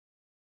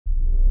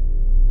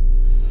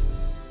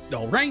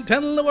Alright,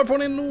 hello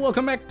everyone and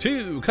welcome back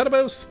to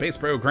Kottabos Space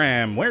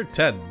Program, where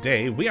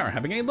today we are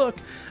having a look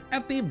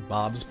at the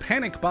Bob's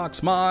Panic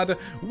Box mod,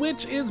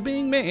 which is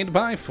being made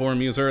by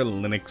forum user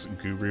Linux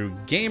Guru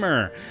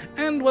Gamer.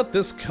 And what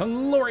this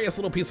glorious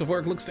little piece of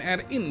work looks to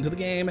add into the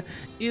game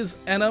is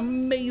an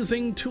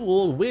amazing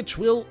tool which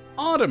will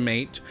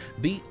automate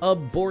the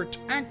Abort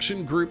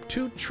action group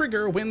to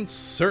trigger when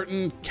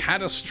certain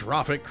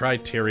catastrophic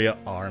criteria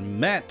are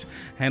met.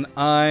 And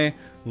I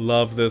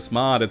love this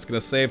mod. It's going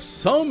to save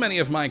so many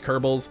of my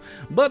Kerbals,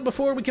 but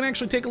before we can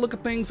actually take a look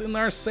at things in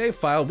our save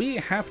file, we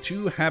have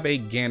to have a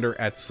gander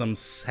at some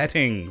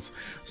settings.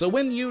 So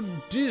when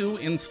you do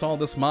install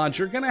this mod,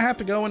 you're going to have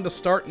to go into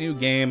Start New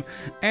Game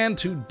and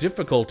to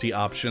Difficulty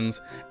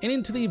Options and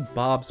into the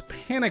Bob's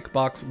Panic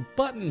Box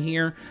button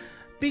here,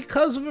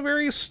 because of a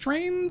very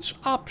strange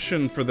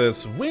option for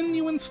this. When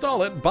you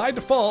install it, by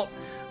default,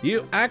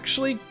 you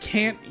actually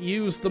can't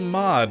use the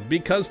mod,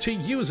 because to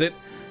use it,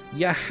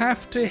 you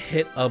have to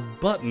hit a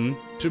button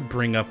to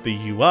bring up the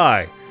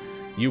UI.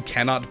 You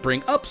cannot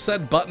bring up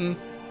said button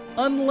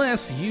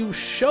unless you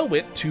show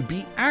it to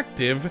be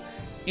active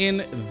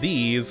in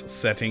these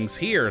settings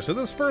here. So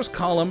this first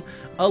column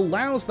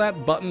allows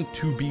that button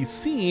to be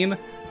seen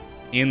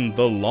in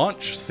the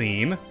launch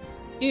scene,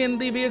 in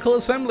the vehicle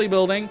assembly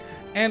building,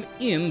 and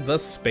in the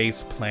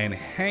space plane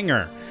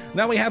hangar.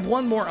 Now we have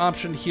one more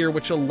option here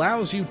which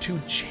allows you to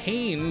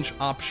change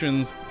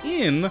options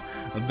in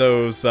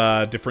those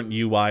different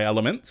UI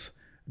elements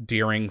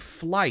during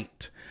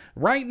flight.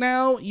 Right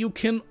now you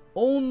can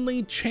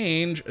only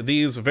change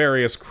these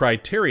various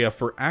criteria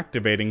for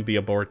activating the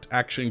Abort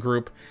action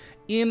group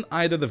in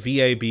either the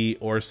VAB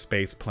or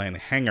space plane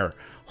hangar.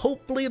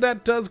 Hopefully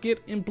that does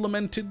get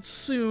implemented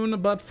soon,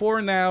 but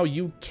for now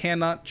you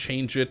cannot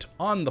change it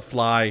on the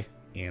fly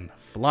in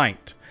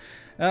flight.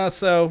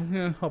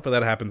 Hopefully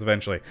that happens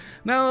eventually.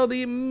 Now,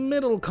 the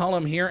middle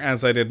column here,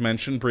 as I did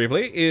mention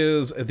briefly,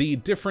 is the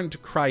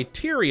different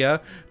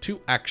criteria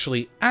to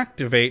actually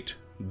activate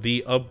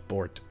the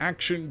Abort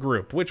action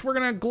group, which we're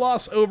going to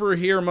gloss over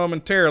here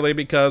momentarily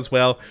because,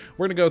 well,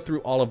 we're going to go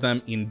through all of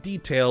them in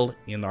detail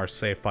in our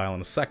save file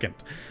in a second.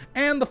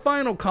 And the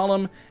final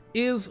column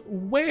is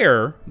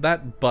where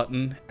that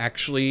button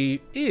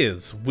actually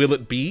is. Will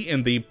it be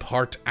in the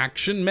Part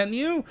Action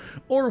menu,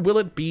 or will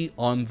it be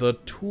on the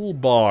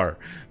toolbar?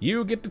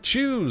 You get to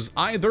choose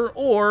either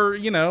or,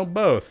 you know,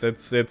 both.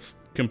 It's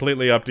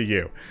completely up to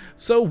you.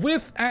 So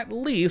with at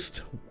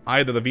least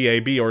either the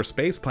VAB or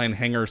spaceplane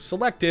hangar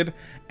selected,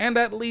 and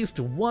at least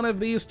one of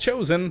these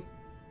chosen,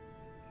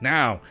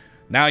 now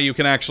you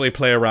can actually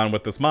play around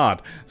with this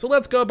mod. So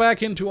let's go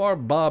back into our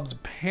Bob's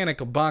Panic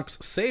Box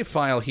save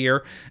file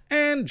here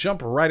and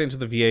jump right into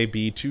the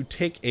VAB to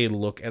take a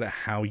look at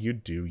how you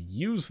do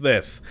use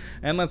this.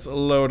 And let's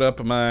load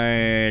up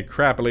my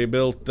crappily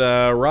built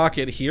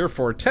rocket here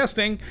for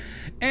testing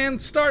and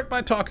start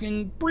by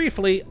talking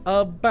briefly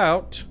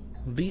about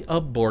the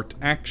Abort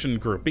action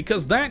group,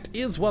 because that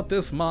is what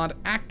this mod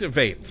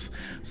activates.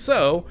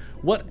 So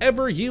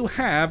whatever you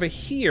have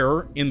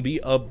here in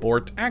the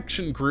Abort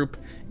action group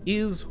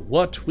is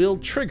what will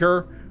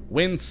trigger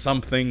when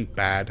something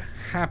bad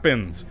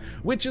happens,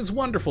 which is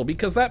wonderful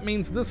because that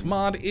means this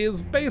mod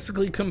is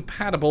basically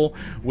compatible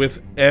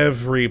with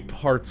every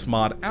parts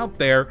mod out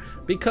there,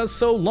 because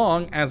so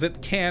long as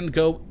it can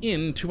go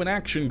into an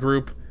action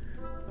group,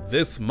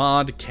 this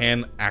mod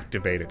can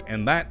activate it,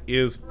 and that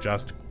is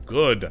just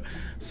good.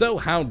 So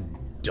how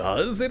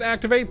does it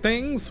activate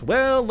things?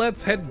 Well,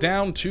 let's head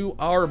down to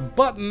our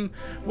button,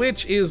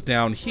 which is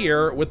down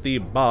here with the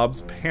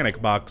Bob's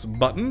Panic Box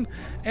button,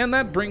 and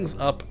that brings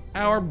up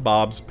our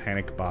Bob's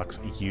Panic Box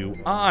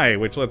UI,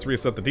 which, let's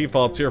reset the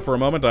defaults here for a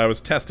moment. I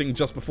was testing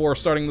just before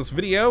starting this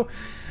video,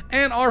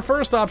 and our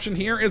first option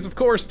here is, of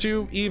course,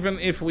 to even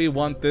if we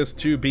want this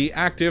to be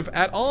active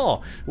at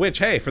all, which,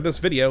 hey, for this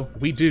video,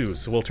 we do,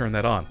 so we'll turn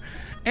that on.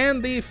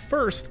 And the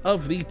first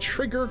of the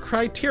trigger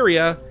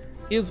criteria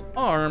is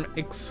arm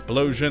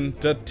explosion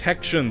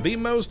detection, the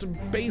most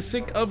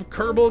basic of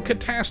Kerbal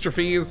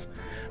catastrophes,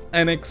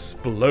 an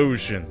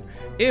explosion.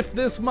 If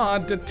this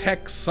mod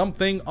detects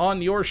something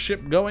on your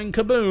ship going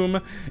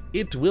kaboom,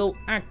 it will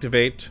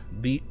activate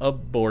the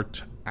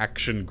Abort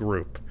action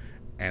group,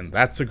 and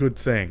that's a good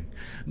thing.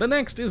 The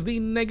next is the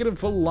negative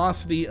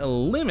velocity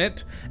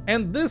limit,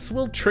 and this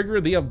will trigger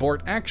the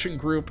Abort action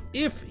group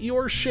if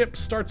your ship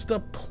starts to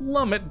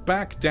plummet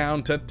back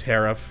down to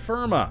terra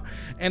firma,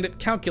 and it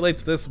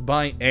calculates this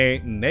by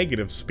a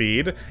negative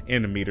speed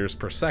in meters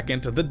per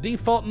second. The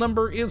default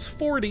number is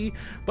 40,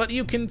 but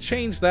you can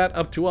change that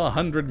up to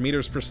 100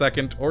 meters per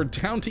second or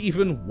down to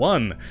even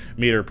 1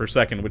 meter per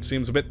second, which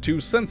seems a bit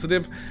too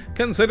sensitive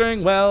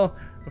considering, well,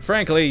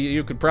 frankly,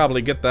 you could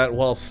probably get that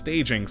while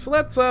staging. So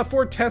let's,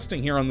 for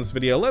testing here on this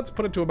video, let's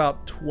put it to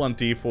about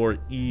 20 for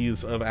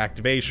ease of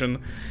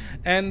activation,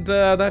 and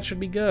that should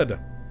be good.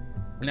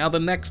 Now the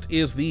next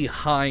is the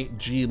high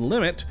G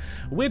limit,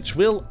 which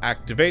will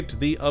activate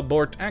the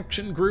Abort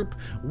action group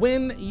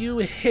when you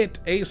hit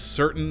a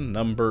certain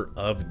number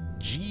of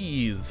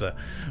Gs,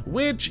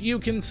 which you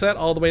can set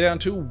all the way down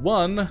to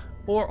 1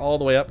 or all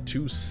the way up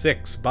to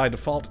 6. By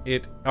default,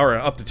 or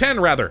up to 10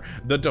 rather.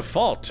 The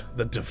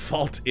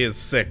default is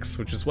 6,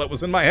 which is what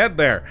was in my head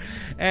there.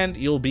 And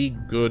you'll be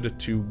good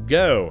to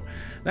go.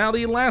 Now,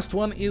 the last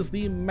one is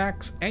the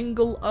max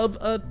angle of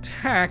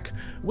attack,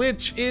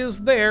 which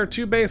is there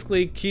to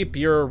basically keep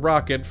your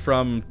rocket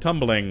from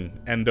tumbling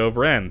end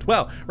over end.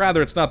 Well, rather,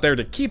 it's not there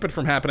to keep it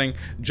from happening,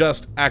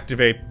 just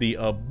activate the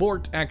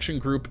abort action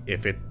group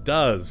if it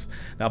does.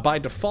 Now, by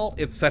default,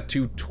 it's set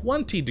to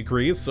 20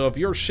 degrees, so if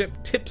your ship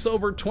tips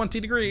over 20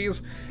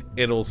 degrees,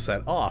 it'll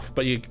set off,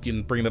 but you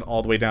can bring it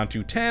all the way down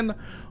to 10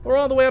 or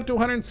all the way up to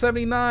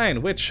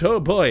 179, which,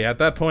 oh boy, at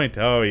that point,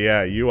 oh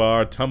yeah, you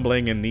are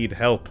tumbling and need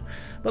help.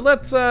 But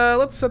let's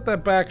set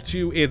that back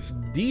to its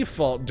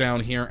default down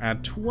here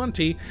at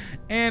 20,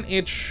 and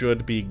it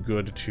should be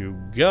good to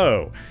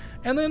go.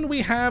 And then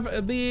we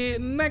have the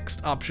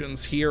next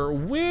options here,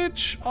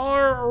 which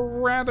are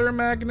rather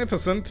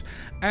magnificent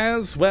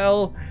as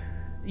well.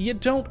 You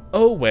don't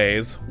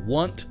always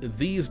want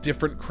these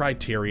different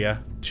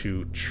criteria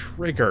to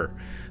trigger.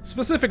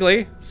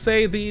 Specifically,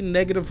 say the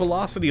negative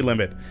velocity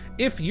limit.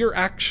 If you're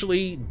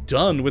actually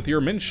done with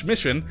your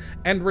mission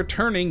and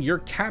returning your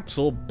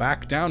capsule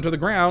back down to the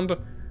ground,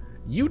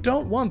 you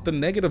don't want the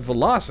negative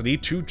velocity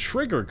to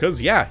trigger,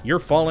 because yeah, you're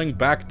falling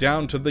back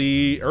down to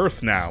the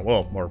Earth now.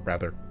 Well, or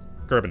rather,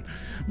 Kerbin.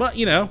 But,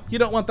 you know, you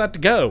don't want that to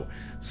go.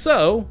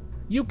 So,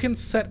 you can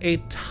set a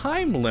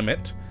time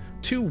limit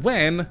to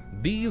when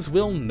these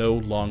will no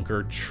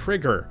longer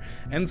trigger.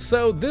 And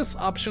so this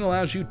option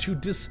allows you to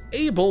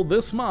disable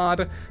this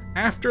mod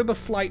after the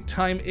flight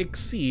time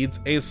exceeds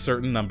a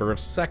certain number of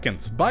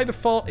seconds. By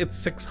default, it's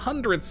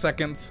 600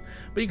 seconds,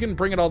 but you can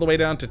bring it all the way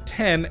down to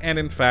 10, and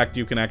in fact,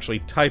 you can actually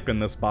type in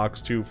this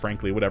box to,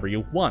 frankly, whatever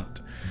you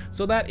want.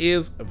 So that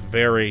is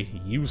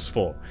very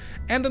useful.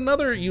 And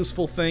another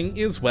useful thing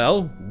is,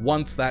 well,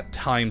 once that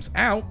time's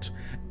out,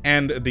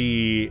 and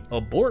the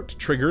abort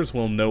triggers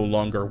will no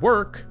longer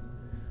work,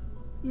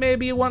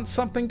 maybe you want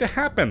something to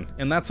happen,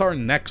 and that's our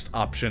next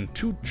option,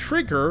 to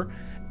trigger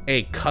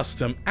a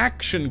custom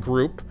action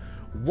group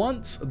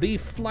once the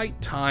flight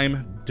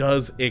time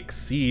does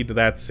exceed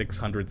that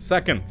 600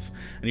 seconds.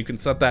 And you can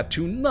set that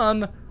to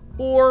none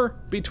or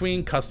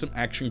between custom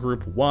action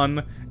group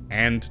 1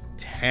 and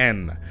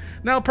 10.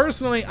 Now,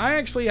 personally, I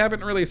actually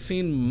haven't really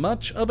seen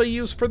much of a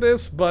use for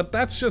this, but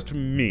that's just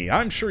me.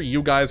 I'm sure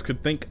you guys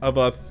could think of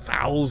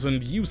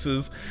 1,000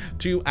 uses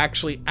to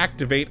actually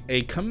activate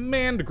a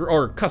command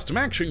or custom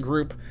action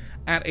group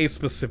at a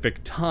specific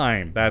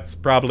time. That's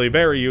probably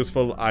very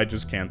useful, I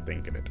just can't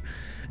think of it.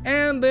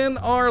 And then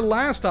our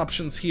last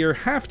options here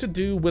have to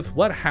do with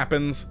what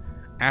happens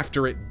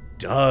after it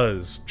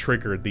does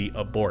trigger the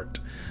abort.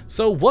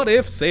 So what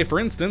if, say for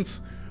instance,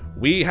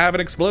 we have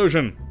an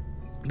explosion.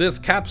 This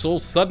capsule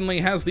suddenly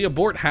has the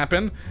abort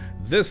happen,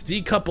 this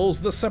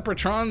decouples the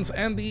separatrons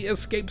and the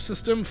escape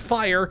system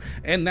fire,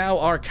 and now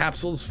our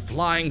capsule's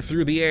flying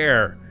through the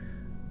air.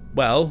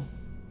 Well,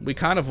 we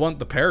kind of want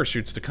the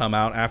parachutes to come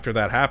out after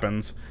that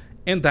happens,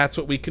 and that's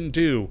what we can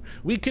do.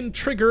 We can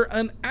trigger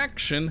an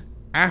action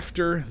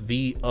after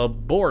the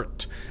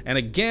abort. And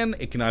again,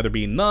 it can either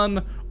be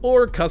none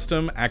or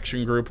custom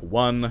action group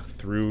 1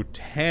 through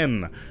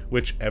 10,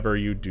 whichever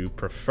you do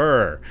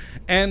prefer.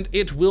 And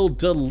it will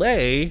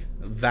delay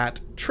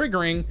that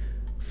triggering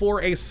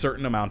for a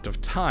certain amount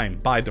of time.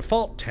 By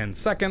default, 10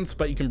 seconds,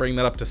 but you can bring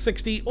that up to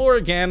 60, or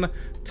again,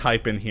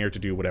 type in here to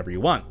do whatever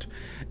you want.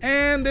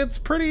 And it's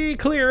pretty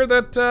clear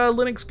that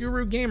Linux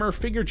Guru Gamer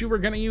figured you were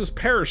going to use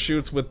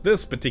parachutes with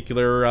this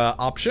particular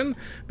option,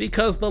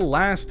 because the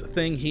last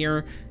thing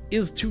here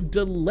is to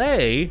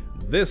delay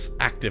this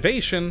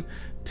activation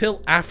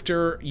till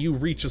after you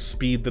reach a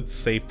speed that's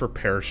safe for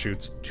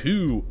parachutes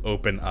to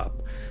open up.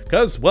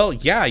 Because, well,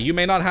 yeah, you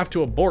may not have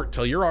to abort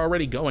till you're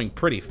already going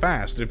pretty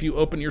fast. If you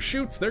open your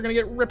chutes, they're going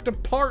to get ripped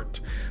apart.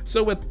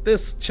 So with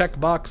this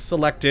checkbox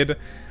selected,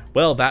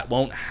 well, that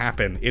won't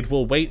happen. It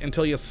will wait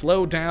until you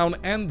slow down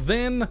and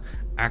then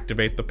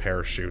activate the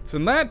parachutes.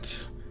 And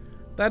that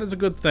is a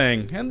good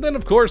thing. And then,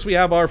 of course, we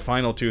have our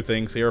final two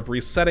things here of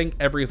resetting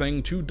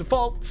everything to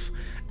defaults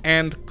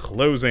and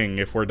closing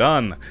if we're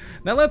done.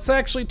 Now let's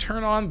actually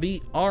turn on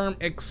the arm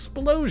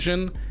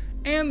explosion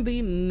and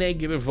the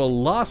negative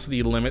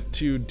velocity limit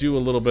to do a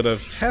little bit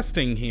of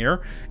testing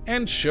here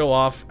and show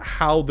off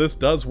how this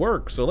does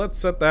work. So let's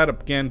set that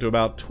up again to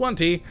about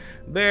 20.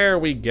 There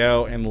we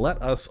go, and let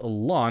us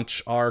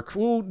launch our...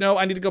 Ooh, no,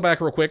 I need to go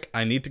back real quick.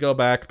 I need to go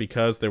back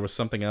because there was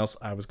something else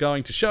I was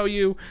going to show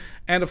you.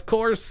 And of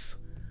course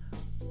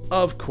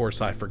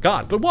I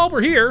forgot. But while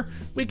we're here,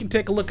 we can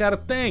take a look at a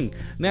thing.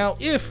 Now,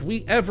 if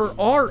we ever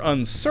are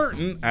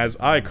uncertain, as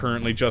I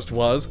currently just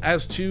was,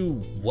 as to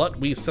what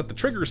we set the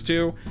triggers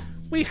to,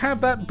 we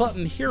have that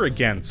button here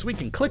again, so we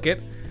can click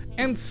it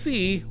and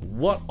see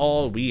what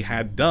all we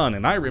had done.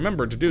 And I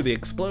remembered to do the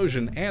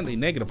explosion and the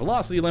negative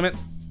velocity limit,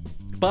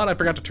 but I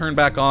forgot to turn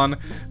back on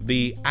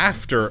the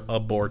after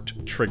abort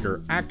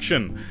trigger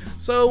action.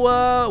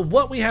 So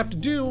what we have to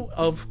do,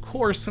 of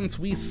course, since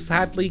we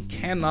sadly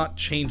cannot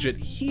change it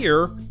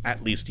here,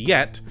 at least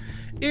yet,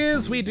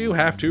 is we do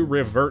have to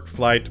revert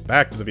flight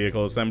back to the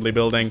vehicle assembly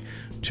building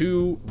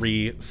to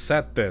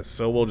reset this.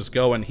 So we'll just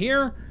go in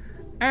here,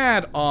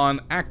 add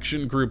on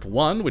action group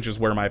 1, which is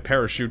where my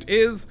parachute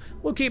is.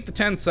 We'll keep the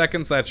 10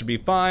 seconds, that should be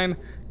fine.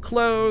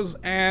 Close,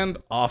 and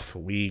off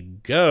we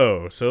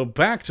go. So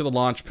back to the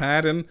launch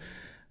pad, and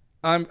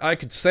I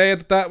could say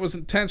that that was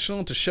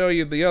intentional to show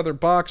you the other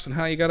box and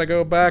how you gotta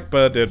go back,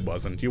 but it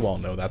wasn't. You all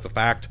know that's a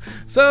fact.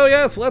 So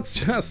yes, let's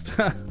just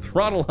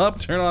throttle up,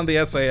 turn on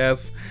the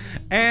SAS,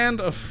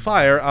 and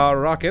fire our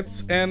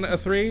rockets in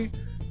 3,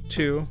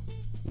 2,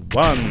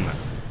 1.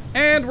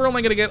 And we're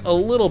only going to get a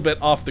little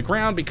bit off the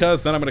ground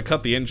because then I'm going to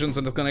cut the engines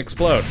and it's going to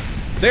explode.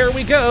 There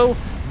we go.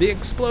 The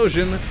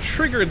explosion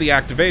triggered the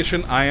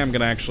activation. I am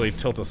going to actually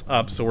tilt us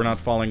up so we're not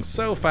falling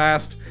so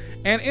fast.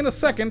 And in a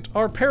second,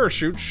 our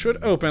parachute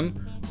should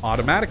open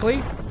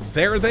automatically.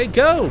 There they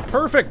go.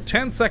 Perfect.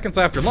 10 seconds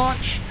after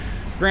launch.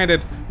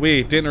 Granted,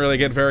 we didn't really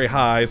get very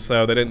high,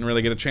 so they didn't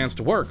really get a chance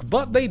to work,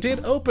 but they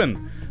did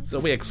open. So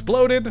we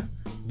exploded,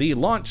 the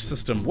launch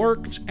system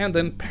worked, and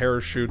then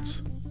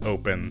parachutes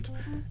opened.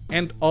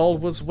 And all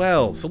was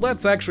well. So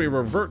let's actually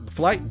revert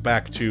flight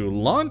back to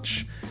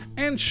launch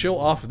and show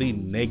off the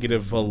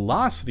negative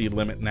velocity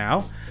limit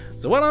now.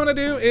 So what I'm going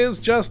to do is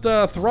just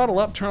throttle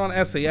up, turn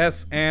on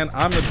SAS, and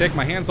I'm going to take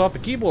my hands off the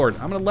keyboard.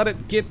 I'm going to let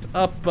it get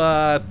up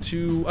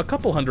to a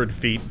couple hundred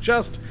feet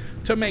just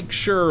to make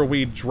sure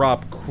we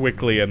drop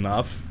quickly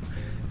enough.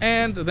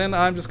 And then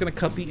I'm just going to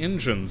cut the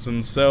engines,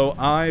 and so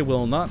I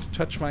will not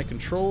touch my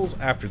controls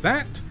after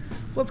that.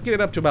 So let's get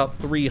it up to about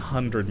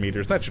 300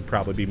 meters. That should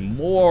probably be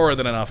more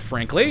than enough,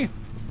 frankly.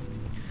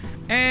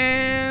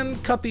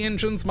 And cut the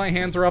engines. My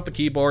hands are off the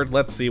keyboard.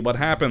 Let's see what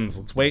happens.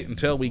 Let's wait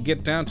until we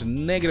get down to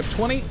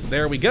 -20.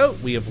 There we go.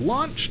 We have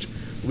launched.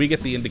 We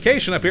get the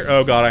indication up here.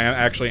 Oh god, I am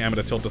going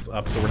to tilt this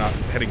up so we're not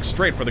heading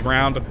straight for the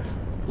ground.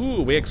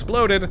 Ooh, we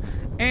exploded.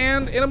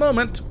 And in a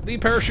moment, the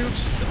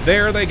parachutes,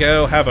 there they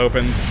go, have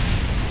opened.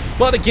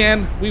 But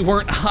again, we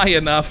weren't high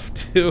enough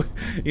to,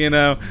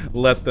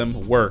 let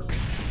them work.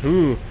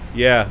 Ooh,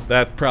 yeah,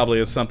 that probably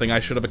is something I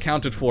should have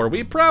accounted for.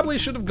 We probably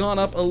should have gone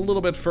up a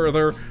little bit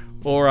further,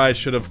 or I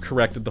should have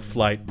corrected the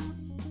flight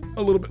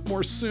a little bit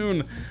more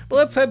soon. But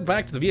let's head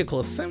back to the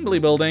vehicle assembly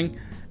building,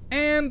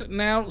 and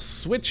now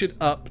switch it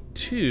up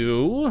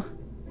to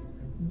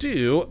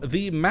do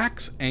the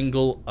max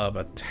angle of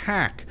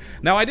attack.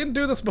 Now, I didn't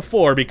do this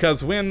before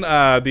because when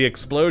the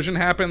explosion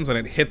happens and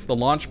it hits the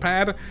launch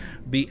pad,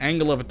 the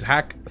angle of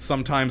attack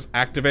sometimes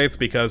activates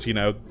because,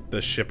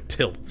 the ship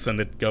tilts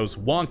and it goes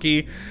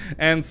wonky.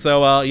 And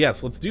so,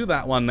 yes, let's do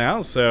that one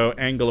now. So,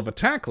 angle of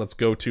attack, let's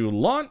go to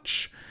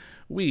launch.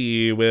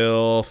 We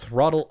will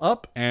throttle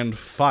up and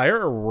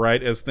fire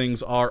right as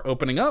things are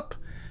opening up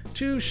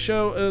to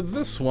show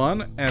this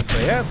one,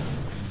 SAS,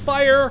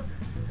 fire.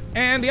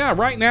 And yeah,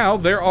 right now,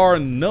 there are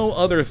no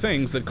other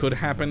things that could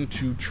happen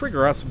to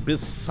trigger us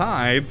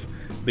besides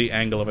the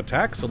angle of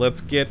attack. So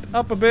let's get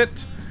up a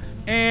bit,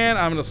 and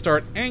I'm going to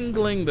start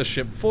angling the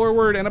ship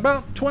forward, and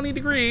about 20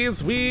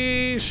 degrees,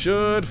 we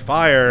should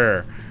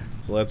fire.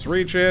 So let's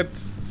reach it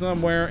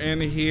somewhere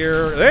in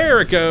here. There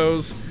it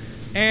goes.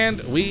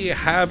 And we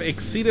have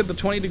exceeded the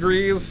 20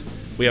 degrees.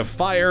 We have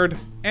fired,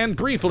 and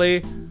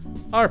briefly,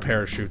 our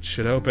parachute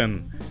should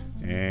open.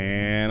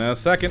 In a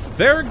second,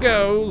 there it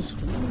goes.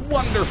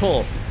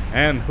 Wonderful.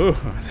 And whew,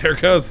 there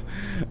goes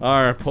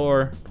our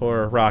poor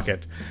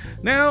rocket.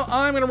 Now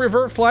I'm going to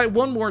revert flight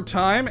one more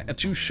time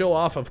to show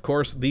off, of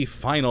course, the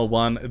final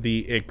one,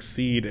 the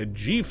exceed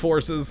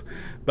G-forces.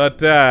 But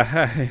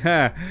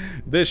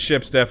this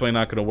ship's definitely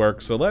not going to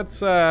work. So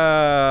let's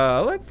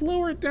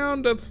lower it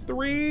down to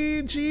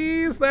 3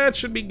 Gs. That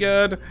should be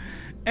good.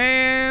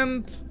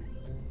 And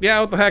yeah,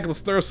 what the heck?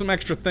 Let's throw some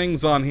extra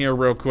things on here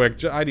real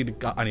quick. I need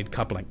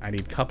coupling. I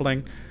need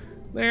coupling.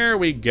 There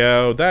we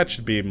go. That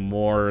should be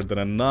more than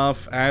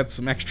enough. Add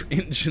some extra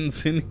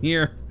engines in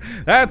here.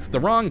 That's the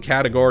wrong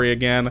category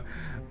again.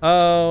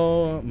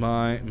 Oh,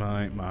 my.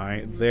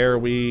 There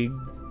we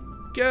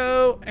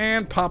go.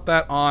 And pop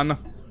that on.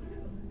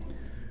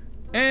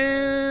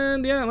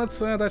 And yeah, let's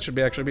that should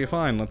actually be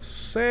fine. Let's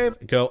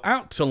save, go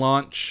out to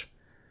launch,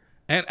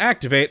 and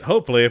activate,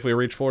 hopefully, if we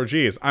reach 4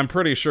 Gs. I'm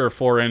pretty sure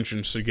 4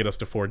 engines should get us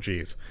to 4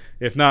 Gs.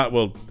 If not,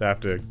 we'll have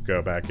to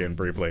go back in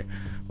briefly.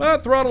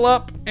 But throttle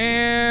up,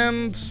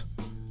 and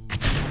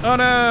oh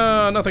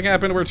no, nothing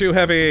happened, we're too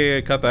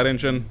heavy. Cut that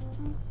engine.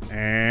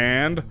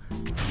 And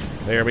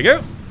there we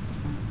go.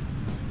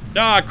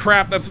 Ah,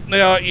 crap, that's,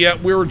 yeah,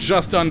 we're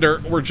just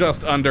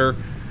under.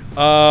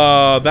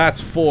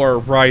 That's 4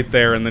 right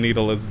there, and the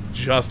needle is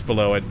just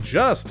below it.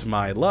 Just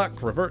my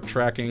luck. Revert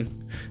tracking.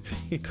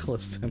 Vehicle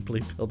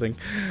assembly building.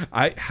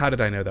 How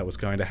did I know that was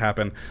going to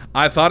happen?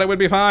 I thought it would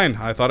be fine.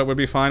 I thought it would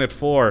be fine at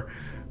 4.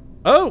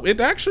 Oh, it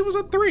actually was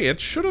at 3.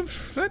 That should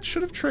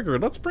have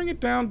triggered. Let's bring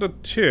it down to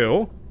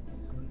 2.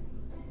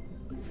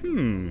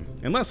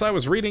 Unless I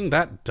was reading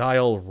that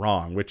dial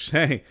wrong, which,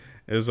 hey,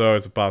 is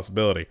always a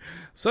possibility.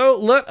 So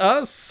let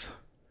us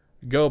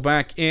go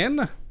back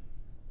in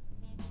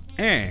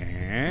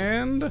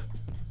and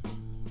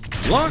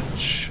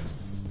launch.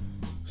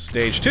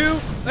 Stage 2.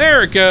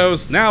 There it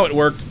goes. Now it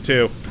worked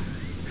too.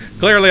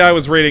 Clearly I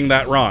was reading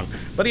that wrong.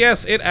 But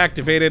yes, it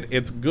activated.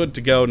 It's good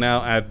to go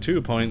now at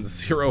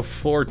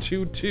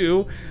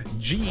 2.0422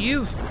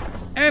 Gs.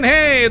 And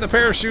hey, the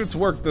parachutes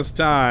worked this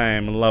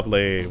time.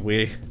 Lovely.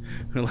 We'll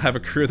have a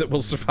crew that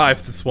will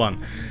survive this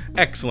one.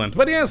 Excellent.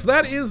 But yes,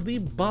 that is the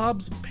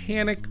Bob's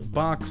Panic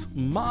Box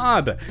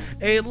mod.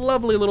 A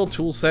lovely little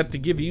tool set to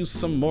give you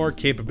some more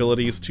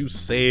capabilities to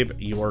save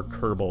your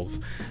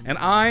Kerbals. And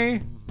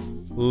I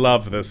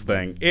love this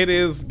thing. It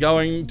is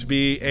going to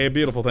be a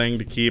beautiful thing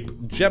to keep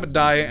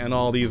Jebediah and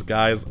all these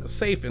guys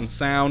safe and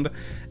sound,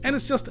 and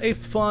it's just a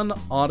fun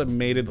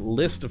automated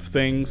list of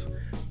things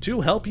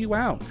to help you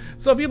out.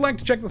 So if you'd like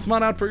to check this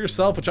mod out for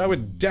yourself, which I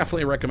would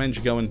definitely recommend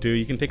you go and do,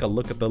 you can take a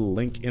look at the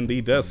link in the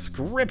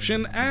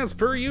description as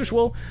per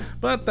usual.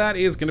 But that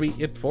is going to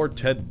be it for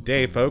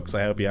today, folks.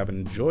 I hope you have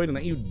enjoyed and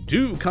that you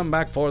do come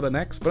back for the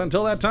next. But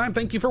until that time,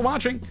 thank you for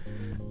watching,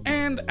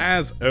 and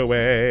as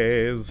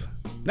always,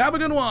 have a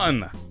good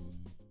one!